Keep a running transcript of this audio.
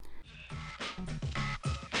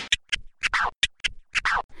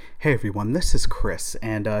Hey everyone, this is Chris,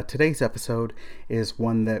 and today's episode is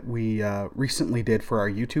one that we recently did for our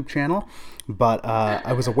YouTube channel, but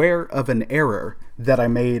I was aware of an error that I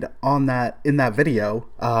made on in that video,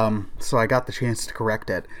 so I got the chance to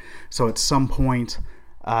correct it. So at some point,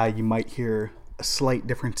 you might hear a slight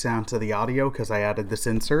different sound to the audio because I added this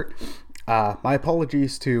insert. My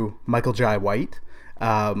apologies to Michael Jai White.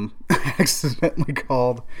 I accidentally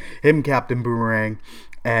called him Captain Boomerang,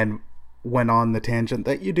 and went on the tangent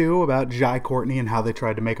that you do about Jai Courtney and how they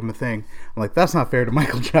tried to make him a thing. I'm like, that's not fair to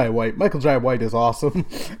Michael Jai White. Michael Jai White is awesome.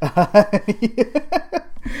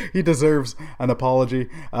 He deserves an apology.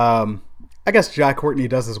 I guess Jai Courtney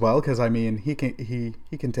does as well, because I mean he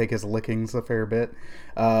can take his lickings a fair bit.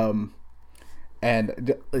 And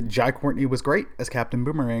Jai Courtney was great as Captain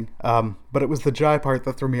Boomerang, but it was the Jai part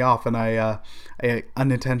that threw me off, and I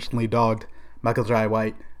unintentionally dogged Michael Jai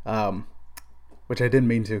White. Which I didn't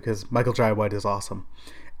mean to, because Michael Jai White is awesome.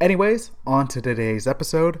 Anyways, on to today's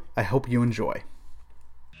episode. I hope you enjoy.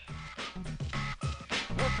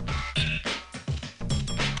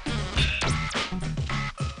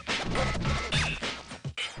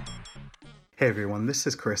 Hey everyone, this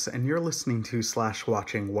is Chris, and you're listening to /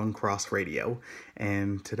 watching One Cross Radio,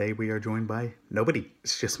 and today we are joined by nobody.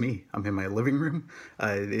 It's just me. I'm in my living room.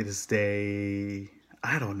 It is day...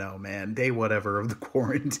 I don't know, man. Day whatever of the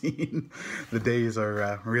quarantine. The days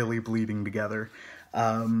are really bleeding together.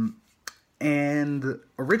 And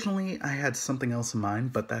originally I had something else in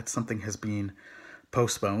mind, but that something has been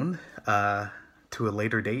postponed to a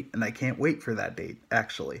later date, and I can't wait for that date,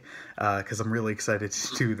 actually, because I'm really excited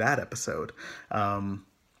to do that episode. But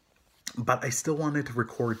I still wanted to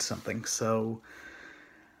record something, so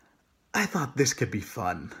I thought this could be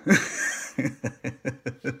fun.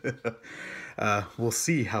 We'll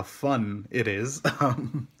see how fun it is.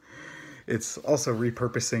 It's also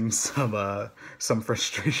repurposing some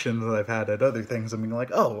frustration that I've had at other things. I mean,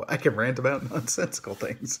 like, oh, I can rant about nonsensical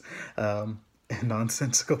things, and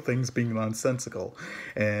nonsensical things being nonsensical.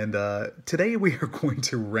 And today we are going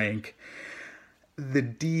to rank the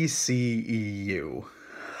DCEU.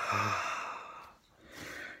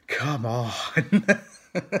 Come on.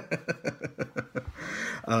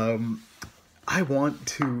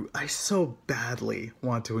 I so badly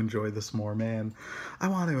want to enjoy this more, man. I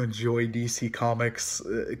want to enjoy DC Comics,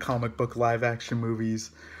 comic book live action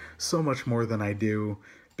movies so much more than I do,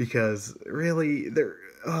 because really,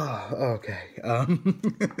 okay.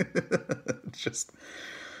 It's just,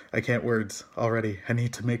 I can't words already. I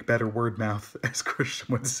need to make better word mouth, as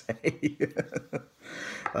Christian would say,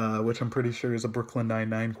 which I'm pretty sure is a Brooklyn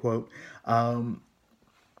Nine-Nine quote.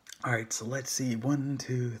 Alright, so let's see. 1,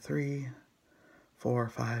 2, 3... 4,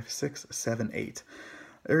 5, 6, 7, 8.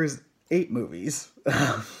 There's 8 movies.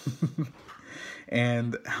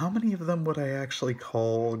 And how many of them would I actually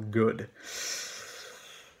call good?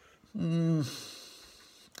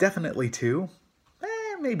 Definitely 2.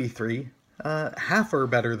 Maybe 3. Half are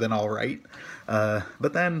better than alright.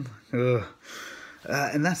 But then,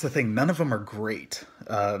 and that's the thing, none of them are great.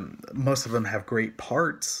 Most of them have great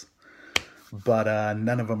parts, but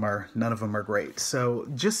none of them are great. So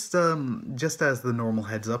just as the normal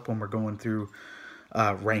heads up when we're going through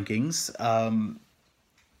rankings,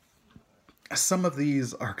 some of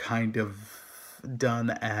these are kind of done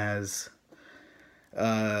as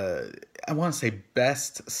I want to say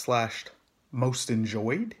best / most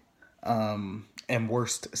enjoyed, and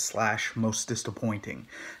worst / most disappointing,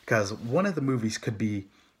 because one of the movies could be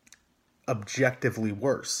objectively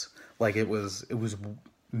worse, like it was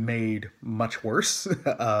made much worse.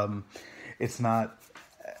 It's not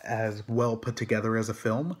as well put together as a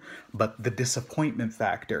film, but the disappointment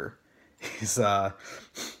factor is man,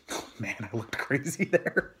 I looked crazy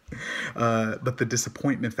there. But the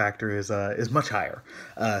disappointment factor is much higher.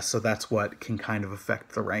 So that's what can kind of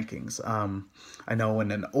affect the rankings. I know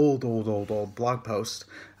in an old blog post,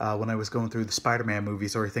 when I was going through the Spider-Man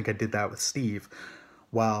movies, or I think I did that with Steve,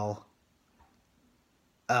 while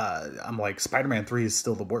I'm like, Spider-Man 3 is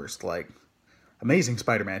still the worst. Like, Amazing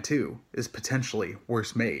Spider-Man 2 is potentially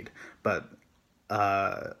worse made, but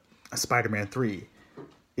Spider-Man 3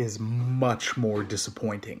 is much more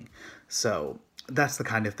disappointing. So that's the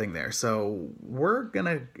kind of thing there. So we're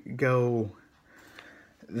gonna go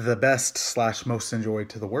the best / most enjoyed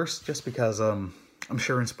to the worst, just because I'm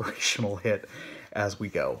sure inspiration will hit as we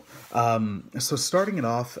go. So starting it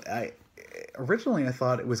off, originally I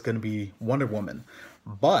thought it was going to be Wonder Woman,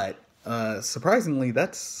 but surprisingly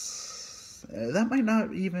that might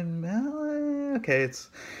not even, okay,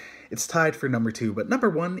 it's tied for number 2, but number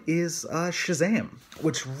 1 is Shazam,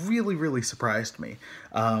 which really surprised me.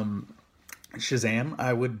 Shazam,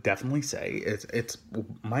 I would definitely say it's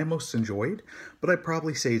my most enjoyed, but I'd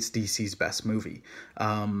probably say it's DC's best movie.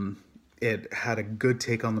 It had a good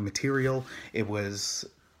take on the material. It was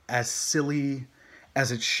as silly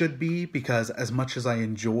as it should be, because as much as I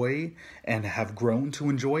enjoy and have grown to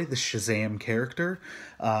enjoy the Shazam character,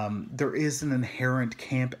 there is an inherent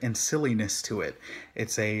camp and silliness to it.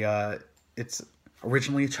 It's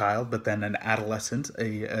originally a child, but then an adolescent,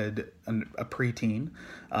 a preteen,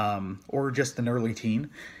 or just an early teen,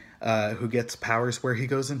 who gets powers where he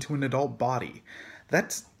goes into an adult body.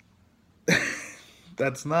 That's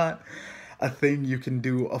that's not a thing you can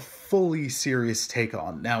do a fully serious take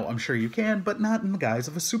on. Now, I'm sure you can, but not in the guise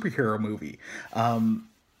of a superhero movie.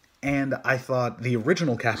 And I thought the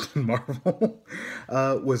original Captain Marvel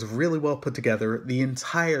was really well put together. The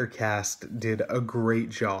entire cast did a great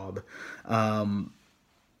job. And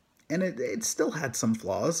it still had some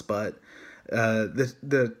flaws, but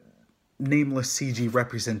the nameless CG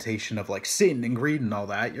representation of like sin and greed and all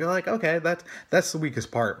that, you're like, okay, that's the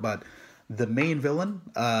weakest part. But the main villain,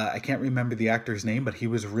 I can't remember the actor's name, but he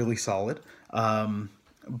was really solid.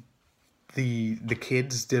 The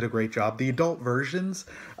kids did a great job. The adult versions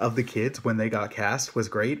of the kids when they got cast was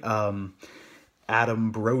great.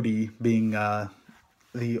 Adam Brody being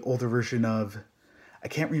the older version of, I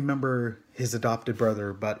can't remember his adopted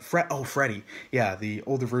brother, but Freddy. Yeah, the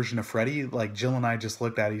older version of Freddy. Like, Jill and I just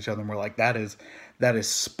looked at each other and we're like, that is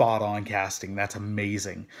spot on casting. That's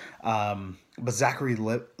amazing. But Zachary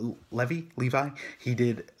Levi, he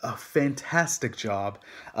did a fantastic job.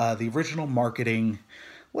 The original marketing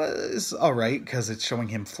was all right because it's showing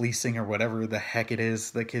him fleecing or whatever the heck it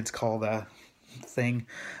is the kids call that thing.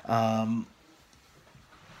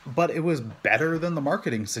 But it was better than the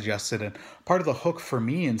marketing suggested. And part of the hook for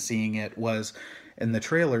me in seeing it was in the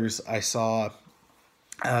trailers, I saw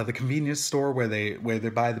the convenience store where they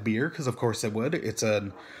buy the beer, because of course they would. It's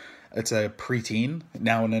a preteen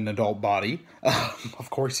now in an adult body. Of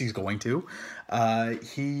course he's going to.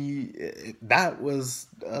 That was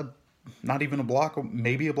not even a block,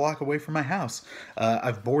 maybe a block away from my house.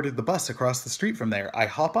 I've boarded the bus across the street from there. I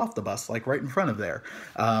hop off the bus, like right in front of there.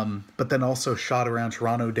 But then also shot around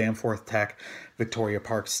Toronto, Danforth Tech, Victoria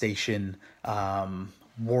Park Station,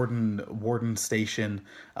 Warden Station.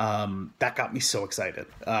 That got me so excited.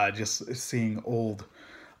 Just seeing old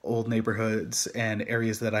neighborhoods and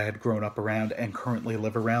areas that I had grown up around and currently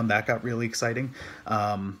live around, that got really exciting.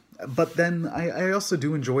 But then I also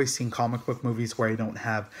do enjoy seeing comic book movies where I don't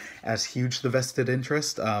have as huge the vested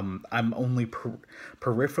interest. I'm only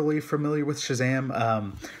peripherally familiar with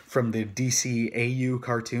Shazam from the DC AU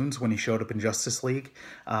cartoons when he showed up in Justice League,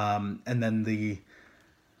 and then the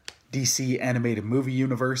DC animated movie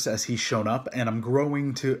universe as he's shown up, and I'm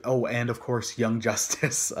growing to, and of course Young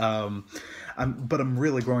Justice. But I'm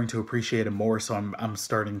really growing to appreciate him more, so I'm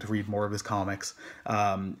starting to read more of his comics.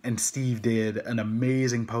 And Steve did an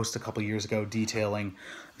amazing post a couple years ago detailing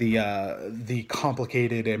the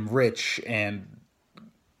complicated and rich and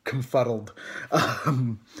confuddled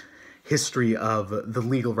history of the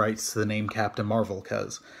legal rights to the name Captain Marvel,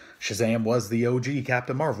 because Shazam was the OG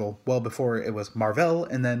Captain Marvel well before it was Marvel,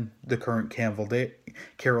 and then the current Carol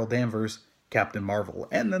Danvers Captain Marvel.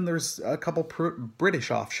 And then there's a couple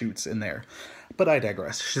British offshoots in there. But I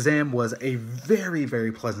digress. Shazam was a very,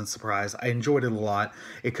 very pleasant surprise. I enjoyed it a lot.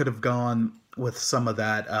 It could have gone with some of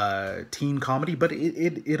that teen comedy, but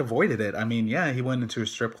it avoided it. I mean, yeah, he went into a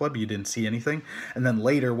strip club, you didn't see anything. And then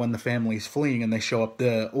later, when the family's fleeing and they show up,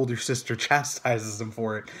 the older sister chastises him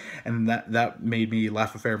for it. And that made me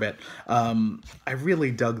laugh a fair bit. I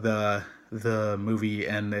really dug the movie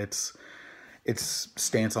and its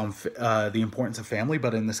stance on the importance of family,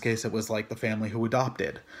 but in this case it was like the family who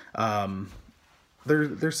adopted.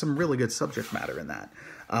 There's some really good subject matter in that.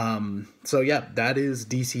 So yeah, that is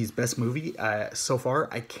DC's best movie so far.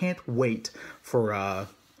 I can't wait for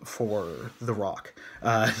The Rock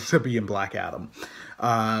to be in Black Adam.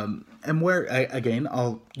 And where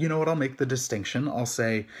I'll make the distinction. I'll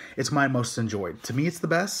say it's my most enjoyed. To me, it's the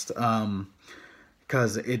best.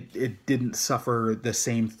 Because it didn't suffer the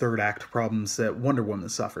same third act problems that Wonder Woman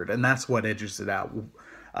suffered, and that's what edges it out.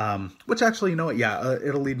 Which actually, you know what? Yeah,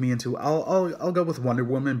 it'll lead me into I'll go with Wonder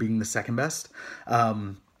Woman being the second best,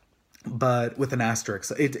 but with an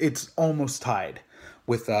asterisk. It's almost tied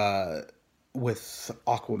with Aquaman.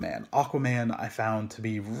 Aquaman I found to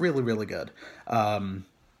be really, really good.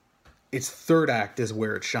 Its third act is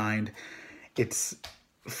where it shined. Its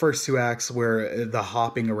first two acts where the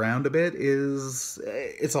hopping around a bit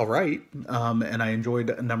it's all right, and I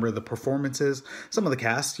enjoyed a number of the performances. Some of the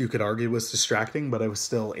cast you could argue was distracting, but I was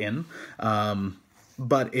still in.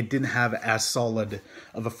 but it didn't have as solid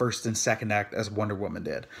of a first and second act as Wonder Woman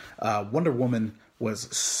did. Wonder Woman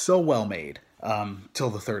was so well made till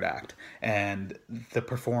the third act, and the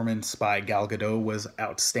performance by Gal Gadot was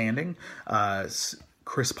outstanding.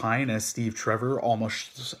 Chris Pine as Steve Trevor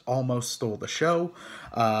almost stole the show.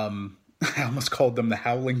 I almost called them the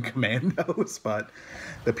Howling Commandos, but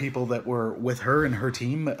the people that were with her and her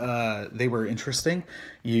team, they were interesting.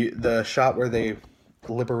 The shot where they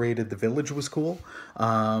liberated the village was cool.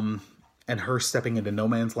 And her stepping into no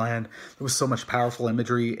man's land. There was so much powerful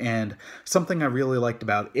imagery, and something I really liked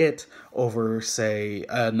about it over, say,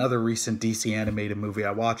 another recent DC animated movie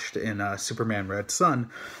I watched in Superman Red Son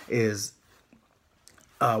is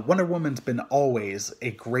Wonder Woman's been always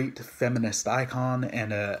a great feminist icon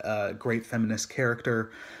and a great feminist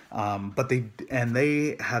character, but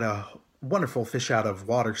they had a wonderful fish out of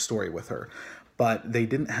water story with her, but they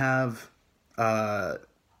didn't have,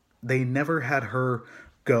 they never had her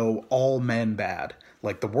go all men bad,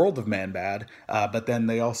 like the world of man bad, but then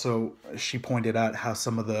she pointed out how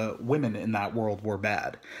some of the women in that world were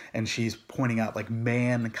bad, and she's pointing out like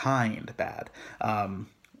mankind bad.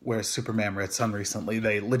 Whereas Superman Red Son recently,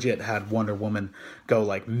 they legit had Wonder Woman go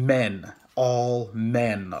like all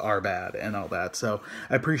men are bad and all that. So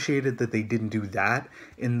I appreciated that they didn't do that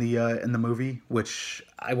in the movie, which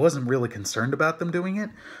I wasn't really concerned about them doing it,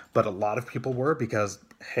 but a lot of people were, because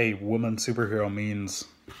hey, woman superhero means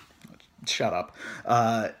shut up.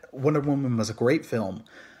 Wonder Woman was a great film,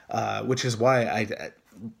 which is why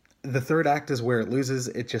the third act is where it loses.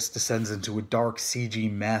 It just descends into a dark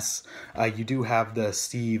CG mess. You do have the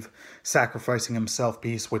Steve sacrificing himself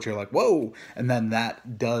piece, which you're like, whoa, and then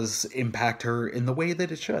that does impact her in the way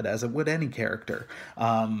that it should, as it would any character.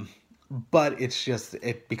 But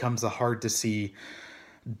it becomes a hard to see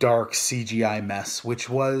dark CGI mess, which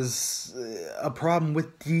was a problem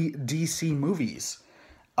with DC movies.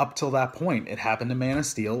 Up till that point, it happened in Man of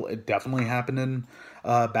Steel. It definitely happened in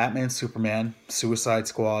Batman, Superman, Suicide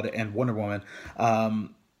Squad, and Wonder Woman.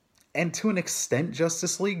 And to an extent,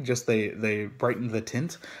 Justice League, just they brightened the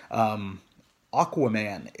tint.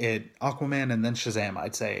 Aquaman and then Shazam,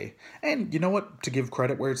 I'd say. And you know what? To give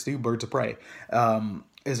credit where it's due, Birds of Prey,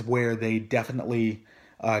 is where they definitely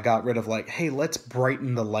got rid of like, hey, let's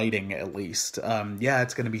brighten the lighting at least. Yeah,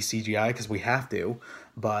 it's going to be CGI because we have to,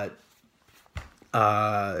 but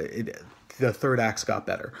the third act's got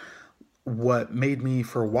better. What made me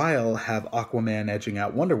for a while have Aquaman edging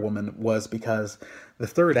out Wonder Woman was because the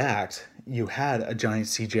third act, you had a giant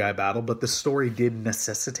CGI battle, but the story did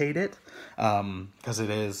necessitate it, because it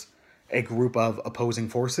is a group of opposing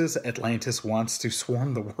forces. Atlantis wants to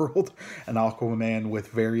swarm the world, and Aquaman with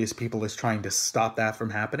various people is trying to stop that from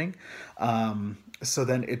happening. So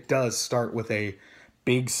then it does start with a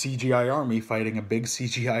big CGI army fighting a big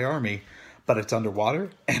CGI army, but it's underwater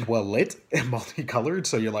and well lit and multicolored,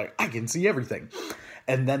 so you're like, I can see everything.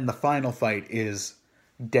 And then the final fight is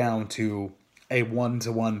down to a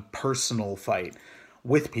one-to-one personal fight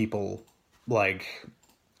with people, like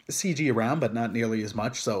CG around, but not nearly as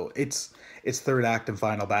much. So its third act and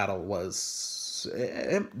final battle was,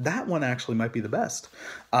 that one actually might be the best.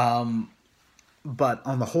 But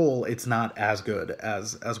on the whole, it's not as good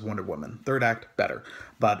as Wonder Woman. Third act, better.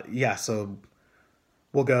 But yeah, so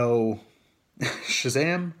we'll go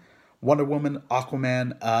Shazam, Wonder Woman,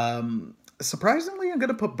 Aquaman. Surprisingly, I'm going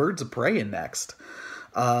to put Birds of Prey in next.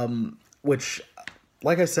 Which,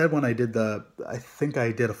 like I said, when I did I think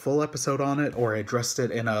I did a full episode on it, or I addressed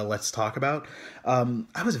it in a Let's Talk About.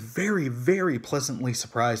 I was very, very pleasantly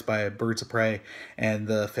surprised by Birds of Prey and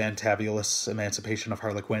the Fantabulous Emancipation of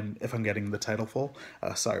Harley Quinn, if I'm getting the title full.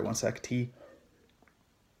 Sorry, one sec. Tea.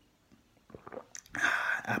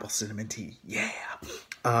 Apple cinnamon tea. Yeah.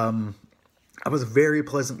 I was very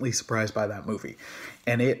pleasantly surprised by that movie.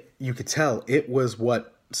 And you could tell it was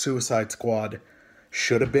what Suicide Squad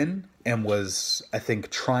should have been, and was, I think,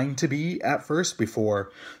 trying to be at first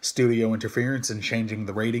before studio interference and changing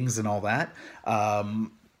the ratings and all that.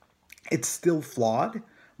 It's still flawed,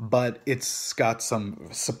 but it's got some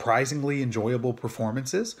surprisingly enjoyable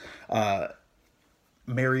performances.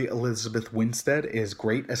 Mary Elizabeth Winstead is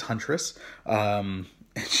great as Huntress.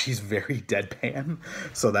 She's very deadpan,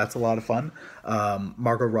 so that's a lot of fun.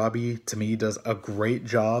 Margot Robbie, to me, does a great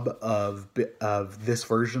job of this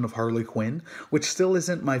version of Harley Quinn, which still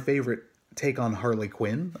isn't my favorite take on Harley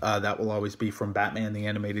Quinn. That will always be from Batman the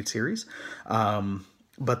Animated Series.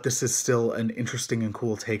 But this is still an interesting and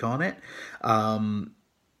cool take on it.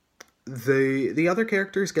 the other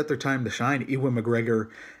characters get their time to shine. Ewan McGregor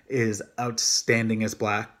is outstanding as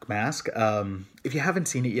Black Mask. If you haven't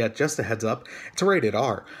seen it yet, just a heads up, it's rated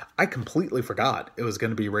R. I completely forgot it was going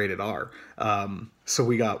to be rated R. So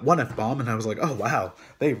we got one F-bomb, and I was like, oh wow,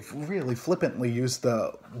 they've really flippantly used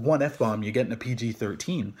the one F-bomb you get in a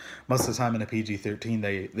PG-13. Most of the time in a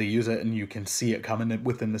PG-13, they use it, and you can see it coming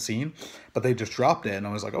within the scene, but they just dropped it, and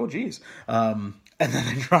I was like, oh geez. And then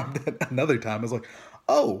they dropped it another time. I was like,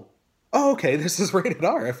 oh, okay, this is rated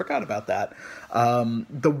R. I forgot about that.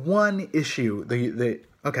 The one issue,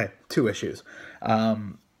 two issues.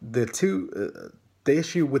 The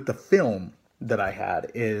issue with the film that I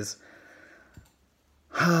had is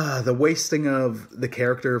the wasting of the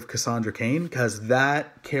character of Cassandra Cain, because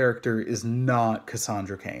that character is not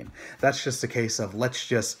Cassandra Cain. That's just a case of, let's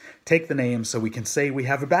just take the name so we can say we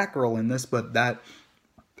have a Batgirl in this, but that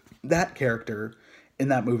character in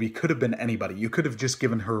that movie could have been anybody. You could have just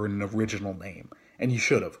given her an original name, and you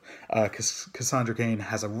should have. Because Cassandra Cain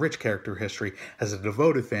has a rich character history, has a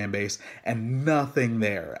devoted fan base, and nothing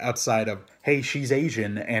there outside of, hey, she's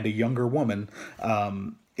Asian and a younger woman,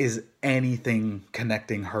 is anything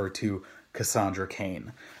connecting her to Cassandra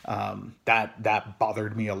Cain. That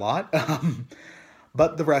bothered me a lot.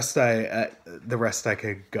 But the rest I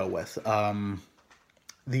could go with.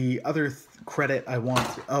 The other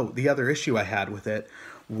the other issue I had with it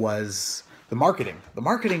was the marketing. The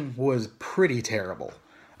marketing was pretty terrible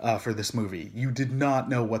for this movie. You did not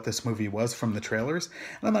know what this movie was from the trailers.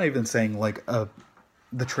 And I'm not even saying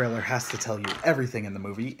the trailer has to tell you everything in the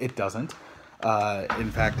movie. It doesn't.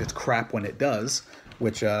 In fact, it's crap when it does,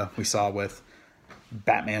 which we saw with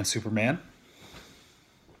Batman, Superman.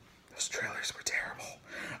 Those trailers were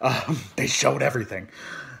terrible. They showed everything.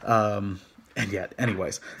 And yet,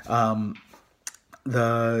 anyways,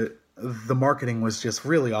 the marketing was just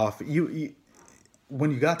really off. You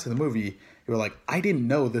when you got to the movie, you were like, I didn't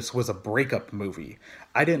know this was a breakup movie.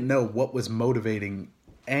 I didn't know what was motivating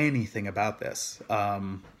anything about this.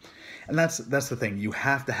 And that's the thing. You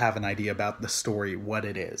have to have an idea about the story, what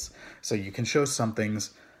it is. So you can show some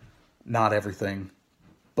things, not everything,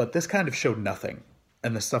 but this kind of showed nothing.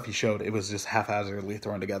 And the stuff he showed, it was just haphazardly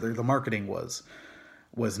thrown together. The marketing was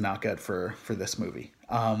not good for this movie.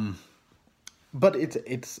 But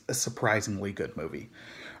it's a surprisingly good movie.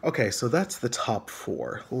 Okay, so that's the top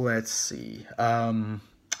 4. Let's see. You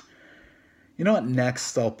know what?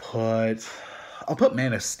 Next, I'll put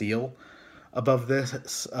Man of Steel above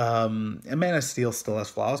this. And Man of Steel still has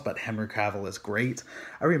flaws, but Henry Cavill is great.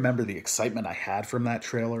 I remember the excitement I had from that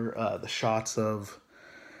trailer. The shots of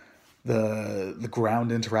the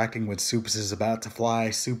ground interacting when Supes is about to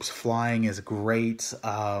fly. Supes flying is great.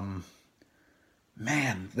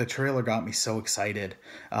 Man, the trailer got me so excited.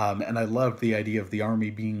 And I loved the idea of the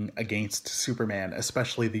army being against Superman,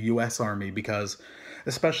 especially the U.S. Army, because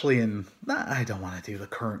especially I don't want to do the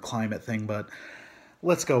current climate thing, but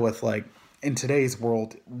let's go with, like, in today's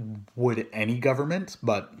world, would any government,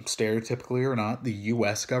 but stereotypically or not, the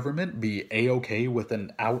U.S. government be A-okay with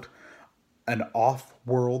an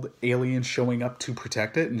off-world alien showing up to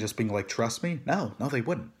protect it and just being like, trust me? No, they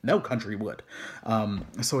wouldn't. No country would.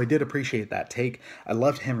 So I did appreciate that take. I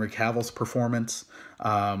loved Henry Cavill's performance.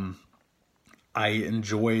 I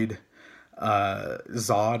enjoyed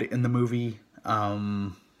Zod in the movie.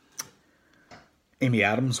 Amy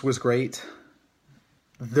Adams was great.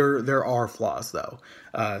 There are flaws, though.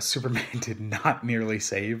 Superman did not nearly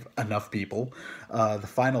save enough people. The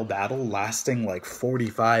final battle lasting like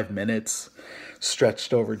 45 minutes,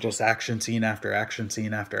 stretched over just action scene after action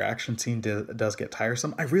scene after action scene, does get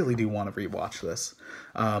tiresome. I really do want to rewatch this.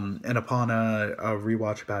 And upon a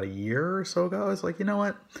rewatch about a year or so ago, I was like, you know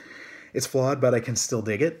what? It's flawed, but I can still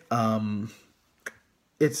dig it.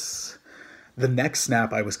 It's the next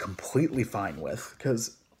snap I was completely fine with,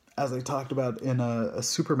 because as I talked about in a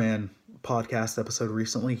Superman podcast episode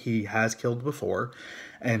recently, he has killed before,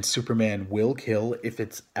 and Superman will kill if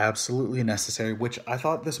it's absolutely necessary, which I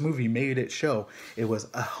thought this movie made it show. It was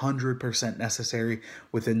 100% necessary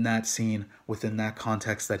within that scene, within that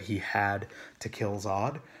context, that he had to kill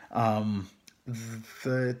Zod.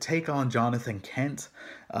 The take on Jonathan Kent,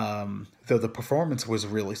 though the performance was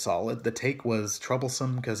really solid, the take was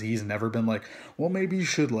troublesome because he's never been like, well, maybe you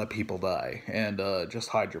should let people die and just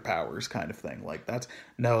hide your powers kind of thing. Like, that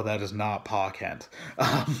is not Pa Kent.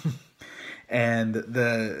 And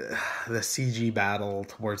the CG battle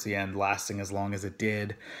towards the end lasting as long as it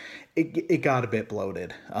did, it got a bit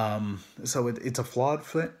bloated. So it's a flawed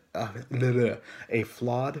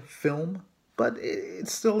film, but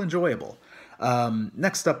it's still enjoyable.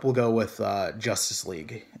 Next up, we'll go with Justice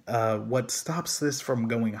League. What stops this from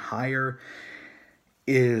going higher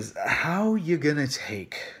is how you gonna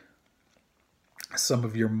take some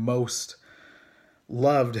of your most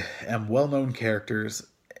loved and well-known characters,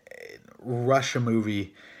 rush a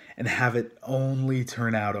movie, and have it only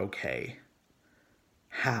turn out okay?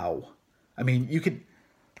 How? I mean, you could...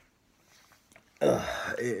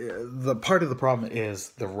 the part of the problem is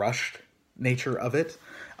the rushed nature of it.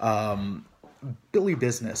 Billy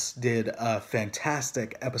Business did a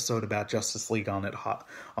fantastic episode about Justice League on the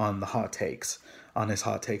Hot Takes, on his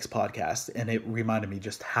Hot Takes podcast, and it reminded me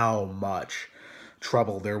just how much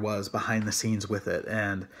trouble there was behind the scenes with it,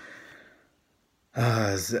 and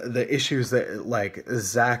the issues that, like,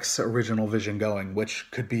 Zack's original vision going,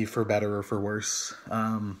 which could be for better or for worse.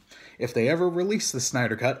 If they ever release the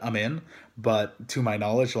Snyder Cut, I'm in, but to my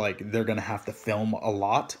knowledge, like, they're gonna have to film a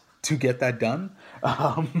lot to get that done.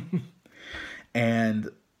 And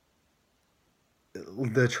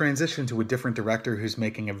the transition to a different director who's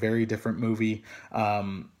making a very different movie,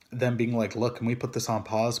 them being like, look, can we put this on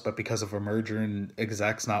pause? But because of a merger and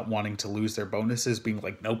execs not wanting to lose their bonuses, being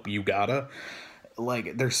like, nope, you gotta.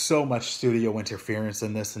 Like, there's so much studio interference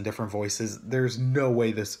in this and different voices. There's no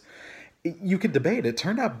way this... You could debate. It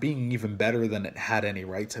turned out being even better than it had any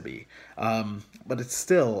right to be. But it's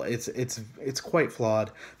still, it's quite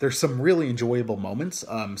flawed. There's some really enjoyable moments.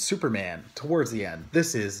 Superman, towards the end.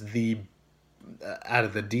 This is the... out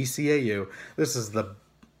of the DCAU, this is the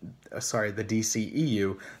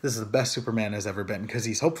DCEU, this is the best Superman has ever been, because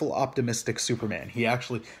he's hopeful, optimistic Superman. He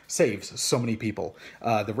actually saves so many people.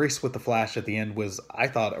 The race with the Flash at the end was, I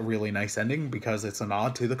thought, a really nice ending, because it's a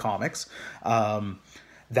nod to the comics.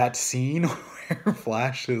 That scene where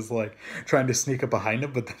Flash is, like, trying to sneak up behind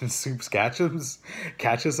him, but then Supes catches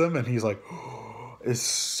him, and he's like, is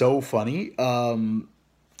so funny.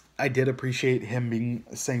 I did appreciate him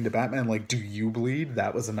saying to Batman, like, do you bleed?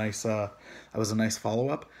 That was a nice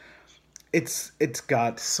follow-up. It's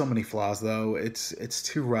got so many flaws, though. It's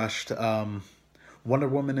too rushed. Wonder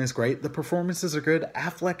Woman is great. The performances are good.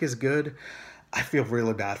 Affleck is good. I feel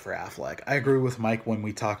really bad for Affleck. I agree with Mike when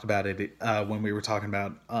we talked about it, when we were talking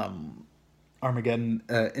about Armageddon,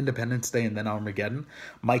 Independence Day, and then Armageddon.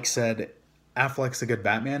 Mike said Affleck's a good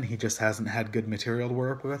Batman. He just hasn't had good material to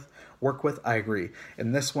work with. I agree.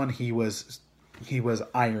 In this one, he was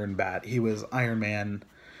Iron Bat. He was Iron Man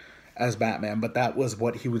as Batman, but that was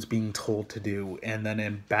what he was being told to do. And then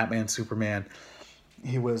in Batman Superman,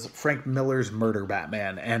 he was Frank Miller's Murder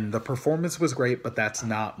Batman, and the performance was great, but that's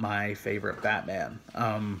not my favorite Batman.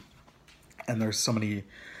 And there's so many...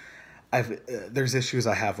 there's issues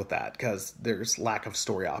I have with that, because there's lack of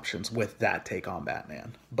story options with that take on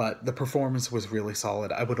Batman. But the performance was really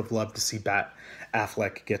solid. I would have loved to see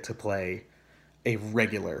Affleck get to play a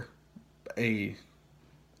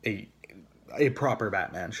proper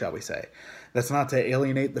Batman, shall we say. That's not to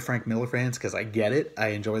alienate the Frank Miller fans, because I get it. I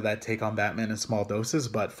enjoy that take on Batman in small doses,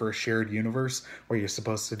 but for a shared universe where you're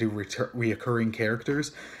supposed to do reoccurring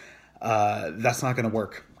characters, that's not going to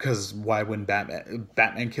work, because why wouldn't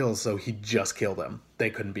Batman kills, so he just killed them. They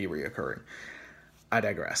couldn't be reoccurring. I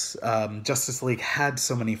digress. Justice League had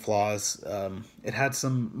so many flaws. It had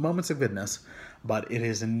some moments of goodness, but it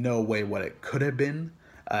is in no way what it could have been.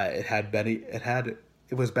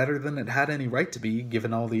 It was better than it had any right to be,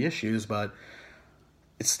 given all the issues, but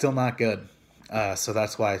it's still not good. So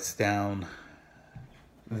that's why it's down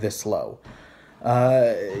this low.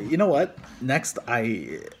 You know what? Next,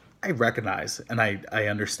 I recognize and I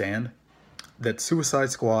understand that Suicide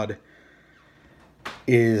Squad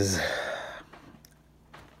is...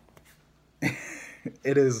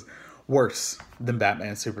 it is worse than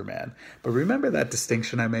Batman Superman. But remember that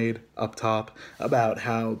distinction I made up top about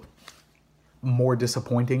how more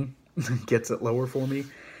disappointing gets it lower for me?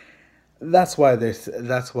 That's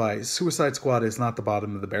why Suicide Squad is not the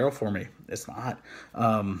bottom of the barrel for me. It's not.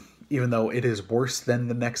 Even though it is worse than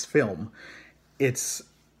the next film,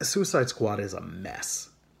 Suicide Squad is a mess.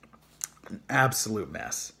 An absolute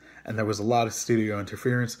mess. And there was a lot of studio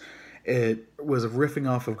interference. It was riffing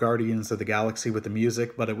off of Guardians of the Galaxy with the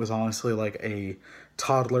music, but it was honestly like a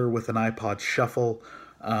toddler with an iPod shuffle.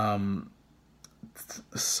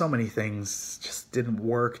 So many things just didn't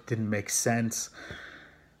work, didn't make sense.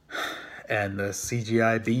 And the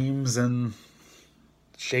CGI beams and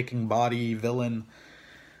shaking body villain,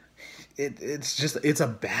 it's a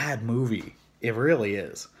bad movie. It really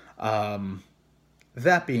is.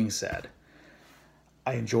 That being said,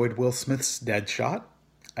 I enjoyed Will Smith's Deadshot.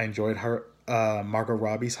 I enjoyed Margot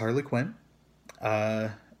Robbie's Harley Quinn.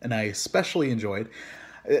 And I especially enjoyed...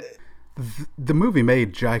 the movie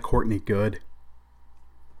made Jai Courtney good.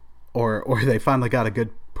 Or they finally got a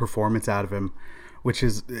good performance out of him, which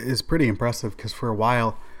is pretty impressive, because for a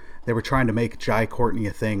while they were trying to make Jai Courtney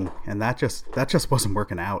a thing, and that just wasn't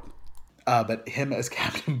working out. But him as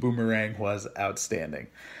Captain Boomerang was outstanding.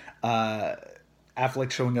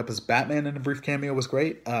 Affleck showing up as Batman in a brief cameo was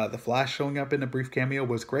great. The Flash showing up in a brief cameo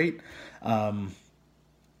was great.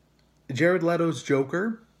 Jared Leto's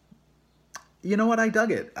Joker, you know what? I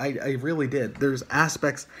dug it. I really did. There's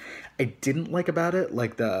aspects I didn't like about it,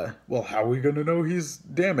 like well, how are we going to know he's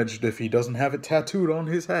damaged if he doesn't have it tattooed on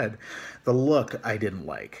his head? The look I didn't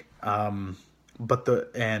like. Oh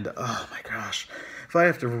my gosh, if I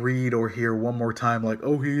have to read or hear one more time, like,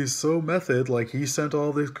 oh, he's so method, like he sent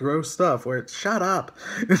all this gross stuff, where it's, shut up.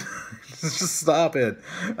 Just stop it.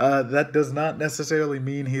 That does not necessarily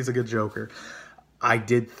mean he's a good Joker. I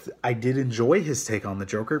did enjoy his take on the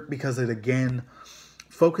Joker because it again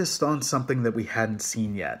focused on something that we hadn't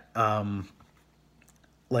seen yet.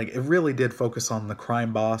 It really did focus on the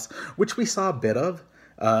crime boss, which we saw a bit of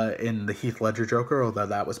in the Heath Ledger Joker, although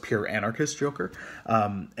that was pure anarchist Joker,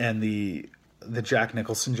 and the Jack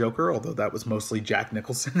Nicholson Joker, although that was mostly Jack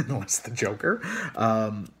Nicholson and less the Joker.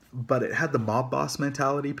 But it had the mob boss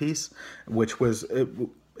mentality piece, which was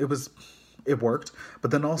it worked,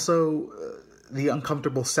 but then also the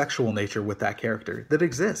uncomfortable sexual nature with that character that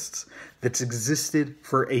exists, that's existed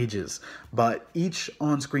for ages. But each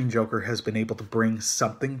on-screen Joker has been able to bring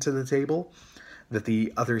something to the table that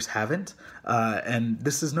the others haven't, and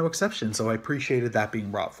this is no exception, so I appreciated that being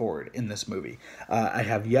brought forward in this movie. I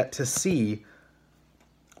have yet to see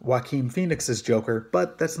Joaquin Phoenix's Joker,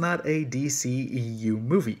 but that's not a DCEU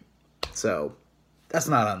movie, so that's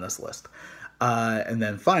not on this list. And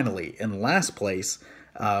then finally, in last place,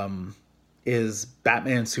 is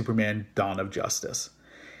Batman Superman Dawn of Justice.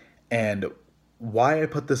 And why I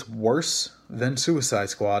put this worse than Suicide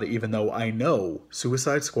Squad, even though I know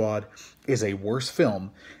Suicide Squad is a worse film,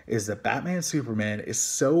 is that Batman Superman is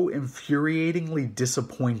so infuriatingly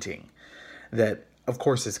disappointing that, of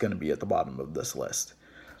course, it's going to be at the bottom of this list.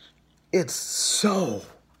 It's so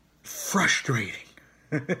frustrating.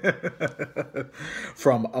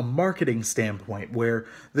 From a marketing standpoint, where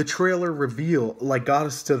the trailer reveal got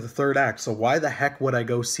us to the third act, so why the heck would I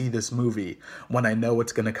go see this movie when I know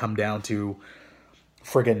it's going to come down to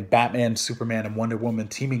friggin' Batman, Superman, and Wonder Woman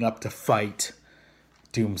teaming up to fight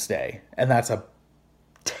Doomsday? And that's a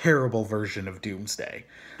terrible version of Doomsday.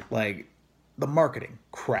 The marketing,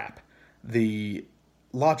 crap. The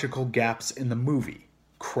logical gaps in the movie,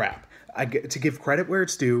 crap. To give credit where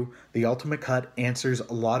it's due, the Ultimate Cut answers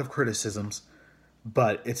a lot of criticisms,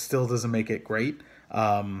 but it still doesn't make it great.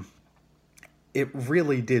 It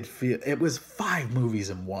really did feel... It was 5 movies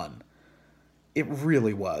in one. It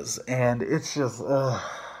really was. And it's just...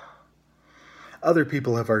 Other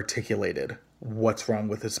people have articulated what's wrong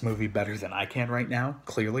with this movie better than I can right now,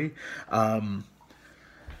 clearly.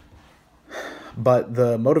 But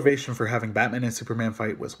the motivation for having Batman and Superman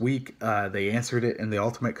fight was weak. They answered it in the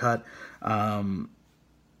Ultimate Cut.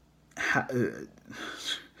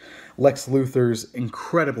 Lex Luthor's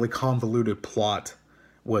incredibly convoluted plot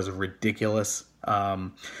was ridiculous. I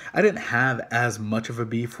didn't have as much of a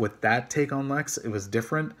beef with that take on Lex. It was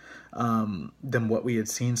different than what we had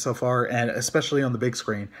seen so far, and especially on the big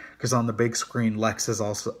screen, because on the big screen, Lex has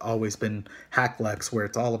also always been Hack Lex, where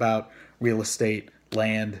it's all about real estate,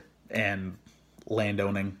 land, and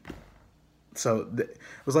landowning. So it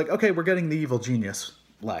was like, okay, we're getting the evil genius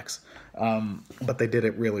Lex, but they did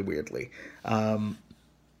it really weirdly.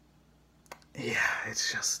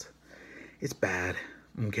 It's bad.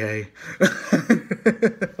 Okay.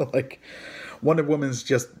 Wonder Woman's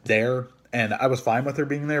just there, and I was fine with her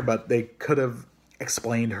being there, but they could have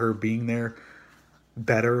explained her being there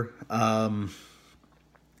better. The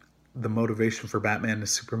motivation for Batman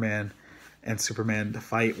and Superman to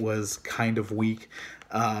fight was kind of weak.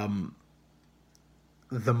 The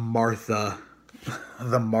Martha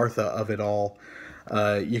of it all,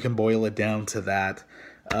 you can boil it down to that.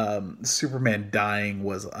 Superman dying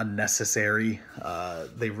was unnecessary.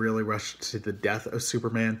 They really rushed to the death of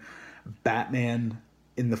Superman. Batman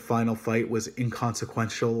in the final fight was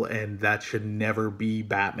inconsequential, and that should never be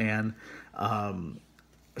Batman.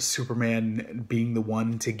 Superman being the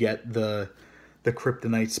one to get the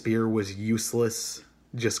kryptonite spear was useless,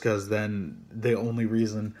 just because then the only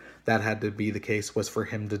reason that had to be the case was for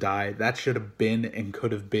him to die. That should have been and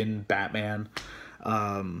could have been Batman,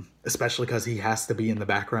 especially because he has to be in the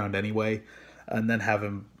background anyway, and then have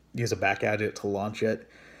him use a back gadget to launch it.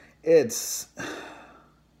 It's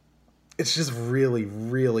just really,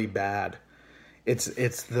 really bad.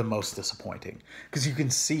 It's the most disappointing, because you can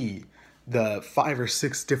see the 5 or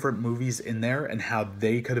 6 different movies in there and how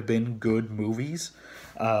they could have been good movies.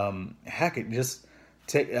 Heck, it just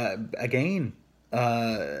take again,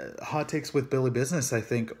 hot takes with Billy Business, I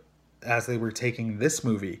think, as they were taking this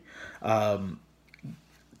movie,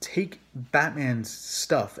 take Batman's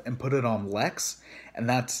stuff and put it on Lex, and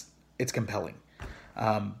it's compelling.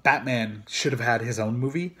 Batman should have had his own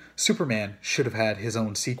movie. Superman should have had his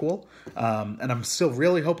own sequel. And I'm still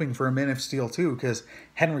really hoping for a Man of Steel too, because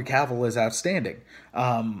Henry Cavill is outstanding.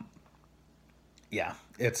 Yeah,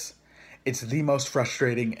 it's the most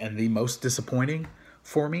frustrating and the most disappointing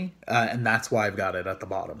for me, and that's why I've got it at the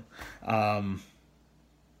bottom.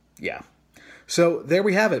 Yeah. So there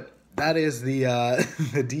we have it. That is the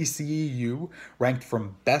the DCEU ranked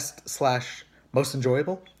from best slash most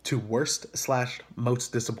enjoyable to worst slash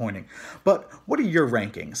most disappointing. But what are your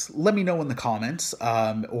rankings? Let me know in the comments,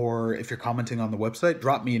 or if you're commenting on the website,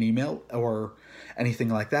 drop me an email or anything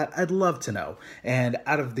like that. I'd love to know. And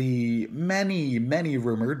out of the many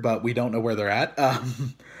rumored, but we don't know where they're at,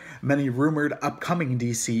 many rumored upcoming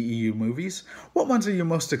DCEU movies, what ones are you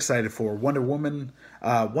most excited for? Wonder Woman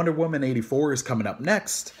 84 is coming up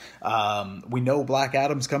next. We know Black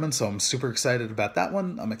Adam's coming, so I'm super excited about that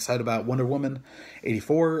one. I'm excited about Wonder Woman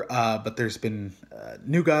 84, but there's been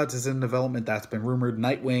New Gods is in development. That's been rumored.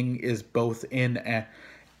 Nightwing is both in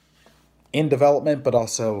development, but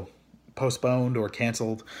also postponed or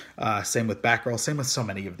canceled. Same with Batgirl. Same with so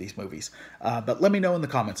many of these movies. But let me know in the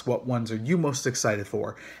comments, what ones are you most excited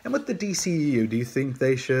for? And with the DCEU, do you think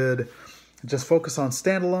they should just focus on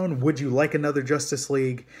standalone? Would you like another Justice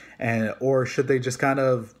League? Or should they just kind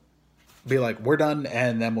of be like, we're done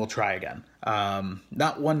and then we'll try again?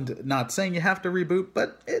 Not saying you have to reboot,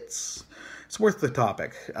 but it's worth the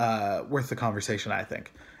topic, worth the conversation, I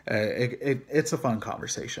think. It's a fun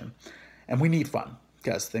conversation. And we need fun,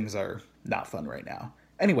 because things are not fun right now.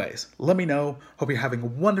 Anyways, let me know. Hope you're having a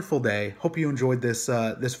wonderful day. Hope you enjoyed this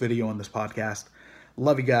video on this podcast.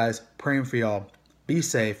 Love you guys. Praying for y'all. Be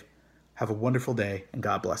safe. Have a wonderful day, and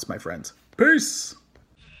God bless, my friends. Peace!